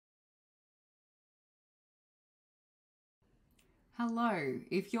Hello,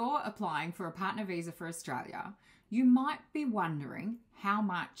 if you're applying for a partner visa for Australia, you might be wondering how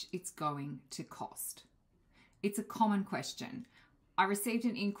much it's going to cost. It's a common question. I received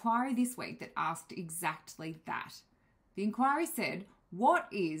an inquiry this week that asked exactly that. The inquiry said, what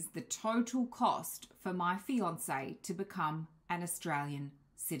is the total cost for my fiance to become an Australian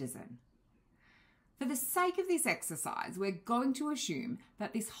citizen? For the sake of this exercise, we're going to assume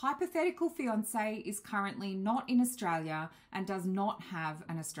that this hypothetical fiancé is currently not in Australia and does not have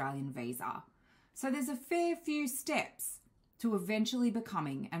an Australian visa. So there's a fair few steps to eventually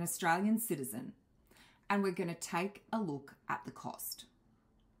becoming an Australian citizen, and we're going to take a look at the cost.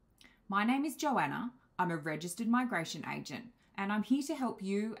 My name is Joanna. I'm a registered migration agent, and I'm here to help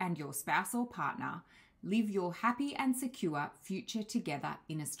you and your spouse or partner live your happy and secure future together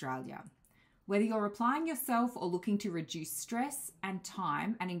in Australia. Whether you're applying yourself or looking to reduce stress and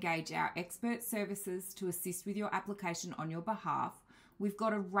time and engage our expert services to assist with your application on your behalf, we've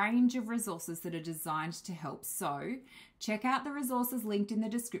got a range of resources that are designed to help. So check out the resources linked in the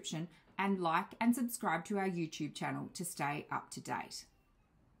description and like and subscribe to our YouTube channel to stay up to date.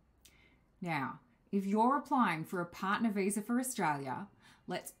 Now, if you're applying for a partner visa for Australia,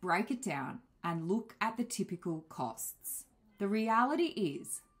 let's break it down and look at the typical costs. The reality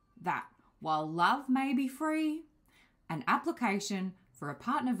is that while love may be free, an application for a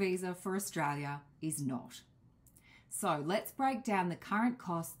partner visa for Australia is not. So let's break down the current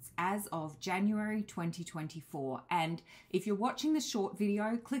costs as of January 2024. And if you're watching the short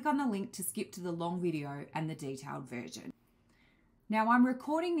video, click on the link to skip to the long video and the detailed version. Now, I'm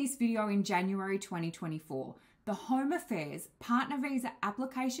recording this video in January 2024. The Home Affairs partner visa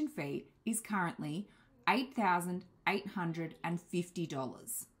application fee is currently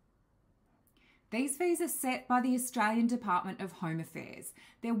 $8,850. These fees are set by the Australian Department of Home Affairs.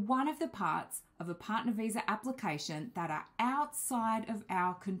 They're one of the parts of a partner visa application that are outside of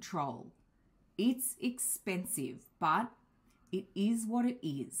our control. It's expensive, but it is what it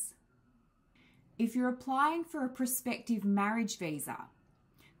is. If you're applying for a prospective marriage visa,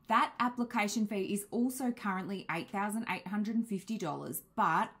 that application fee is also currently $8,850,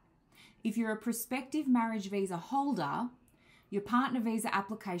 but if you're a prospective marriage visa holder, your partner visa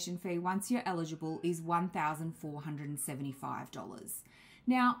application fee, once you're eligible, is $1,475.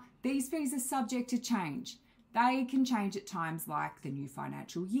 Now, these fees are subject to change. They can change at times like the new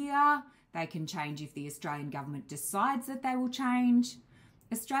financial year. They can change if the Australian government decides that they will change.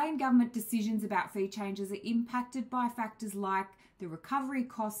 Australian government decisions about fee changes are impacted by factors like the recovery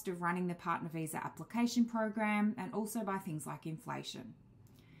cost of running the partner visa application program and also by things like inflation.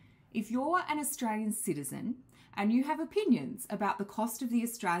 If you're an Australian citizen and you have opinions about the cost of the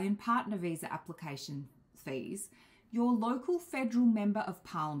Australian partner visa application fees, your local federal member of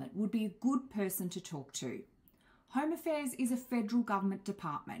parliament would be a good person to talk to. Home Affairs is a federal government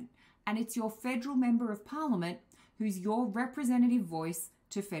department, and it's your federal member of parliament who's your representative voice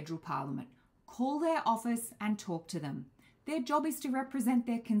to federal parliament. Call their office and talk to them. Their job is to represent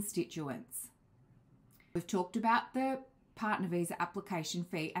their constituents. We've talked about the partner visa application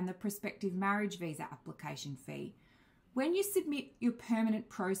fee and the prospective marriage visa application fee. When you submit your permanent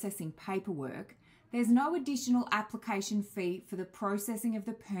processing paperwork, there's no additional application fee for the processing of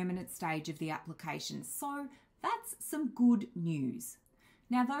the permanent stage of the application. So that's some good news.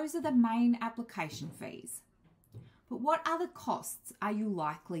 Now, those are the main application fees. But what other costs are you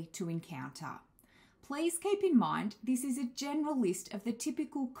likely to encounter? Please keep in mind, this is a general list of the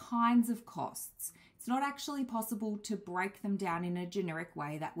typical kinds of costs. It's not actually possible to break them down in a generic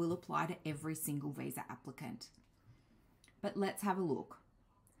way that will apply to every single visa applicant. But let's have a look.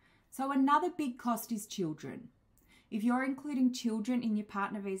 So another big cost is children. If you're including children in your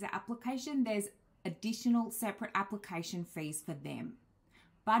partner visa application, there's additional separate application fees for them.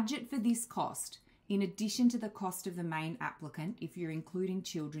 Budget for this cost in addition to the cost of the main applicant if you're including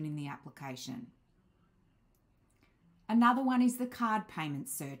children in the application. Another one is the card payment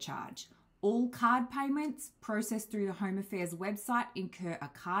surcharge. All card payments processed through the Home Affairs website incur a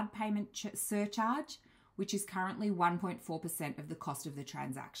card payment surcharge, which is currently 1.4% of the cost of the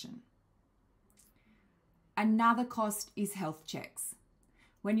transaction. Another cost is health checks.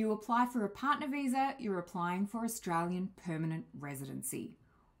 When you apply for a partner visa, you're applying for Australian permanent residency.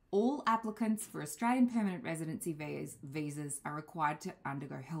 All applicants for Australian permanent residency visas are required to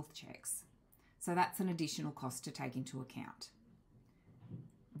undergo health checks. So that's an additional cost to take into account.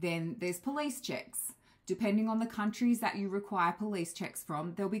 Then there's police checks. Depending on the countries that you require police checks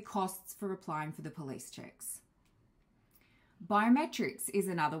from, there'll be costs for applying for the police checks. Biometrics is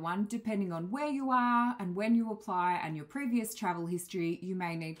another one. Depending on where you are and when you apply and your previous travel history, you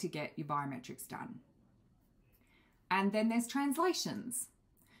may need to get your biometrics done. And then there's translations.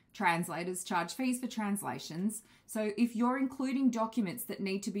 Translators charge fees for translations. So if you're including documents that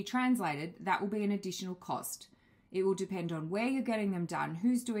need to be translated, that will be an additional cost. It will depend on where you're getting them done,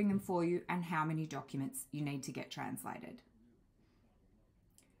 who's doing them for you, and how many documents you need to get translated.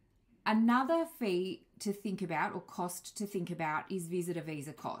 Another fee to think about, or cost to think about, is visitor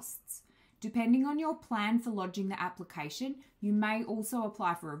visa costs. Depending on your plan for lodging the application, you may also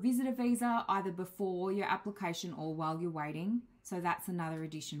apply for a visitor visa either before your application or while you're waiting. So that's another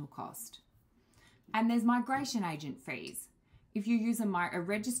additional cost. And there's migration agent fees. If you use a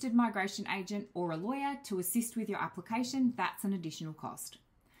registered migration agent or a lawyer to assist with your application, that's an additional cost.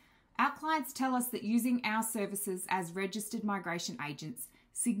 Our clients tell us that using our services as registered migration agents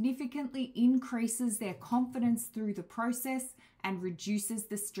significantly increases their confidence through the process and reduces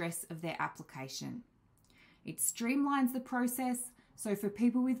the stress of their application. It streamlines the process, so for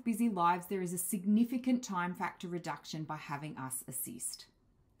people with busy lives, there is a significant time factor reduction by having us assist.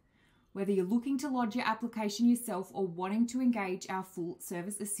 Whether you're looking to lodge your application yourself or wanting to engage our full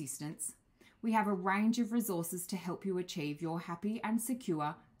service assistance, we have a range of resources to help you achieve your happy and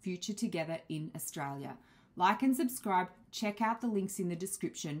secure future together in Australia. Like and subscribe, check out the links in the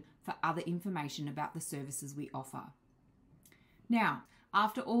description for other information about the services we offer. Now,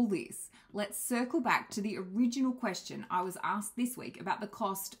 after all this, let's circle back to the original question I was asked this week about the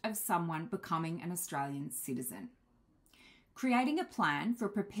cost of someone becoming an Australian citizen. Creating a plan for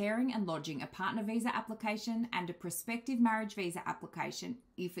preparing and lodging a partner visa application and a prospective marriage visa application,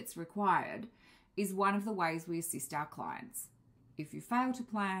 if it's required, is one of the ways we assist our clients. If you fail to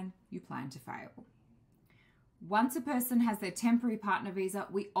plan, you plan to fail. Once a person has their temporary partner visa,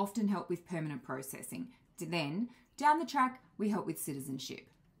 we often help with permanent processing. Then, down the track, we help with citizenship.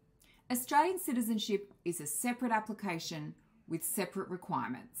 Australian citizenship is a separate application with separate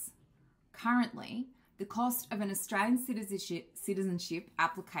requirements. Currently, the cost of an Australian citizenship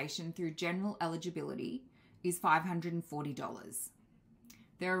application through general eligibility is $540.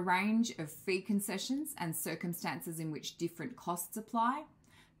 There are a range of fee concessions and circumstances in which different costs apply.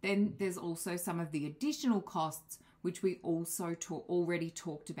 Then there's also some of the additional costs which we also already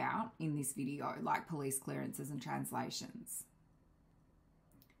talked about in this video, like police clearances and translations.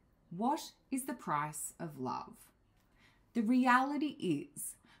 What is the price of love? The reality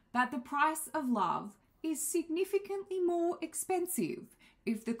is that the price of love is significantly more expensive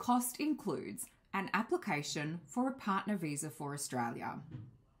if the cost includes an application for a partner visa for Australia.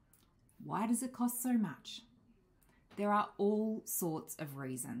 Why does it cost so much? There are all sorts of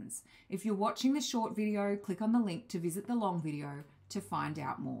reasons. If you're watching the short video, click on the link to visit the long video to find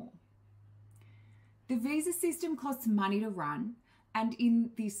out more. The visa system costs money to run, and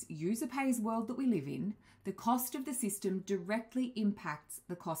in this user pays world that we live in, the cost of the system directly impacts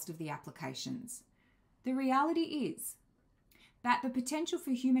the cost of the applications. The reality is that the potential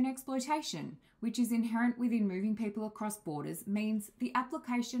for human exploitation, which is inherent within moving people across borders, means the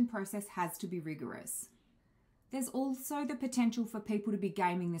application process has to be rigorous. There's also the potential for people to be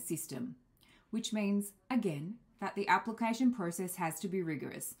gaming the system, which means, again, that the application process has to be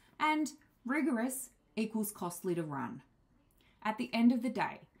rigorous, and rigorous equals costly to run. At the end of the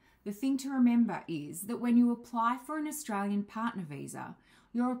day, the thing to remember is that when you apply for an Australian partner visa,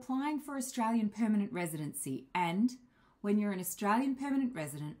 you're applying for Australian permanent residency, and when you're an Australian permanent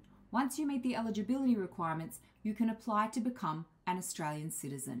resident, once you meet the eligibility requirements, you can apply to become an Australian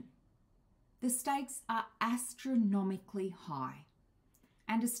citizen. The stakes are astronomically high,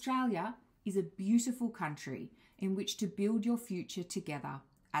 and Australia is a beautiful country in which to build your future together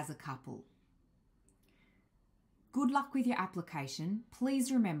as a couple. Good luck with your application.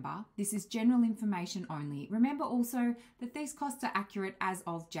 Please remember, this is general information only. Remember also that these costs are accurate as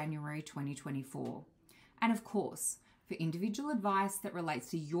of January 2024. And of course, for individual advice that relates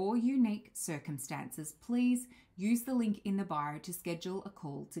to your unique circumstances, please use the link in the bio to schedule a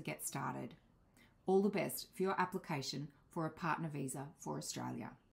call to get started. All the best for your application for a partner visa for Australia.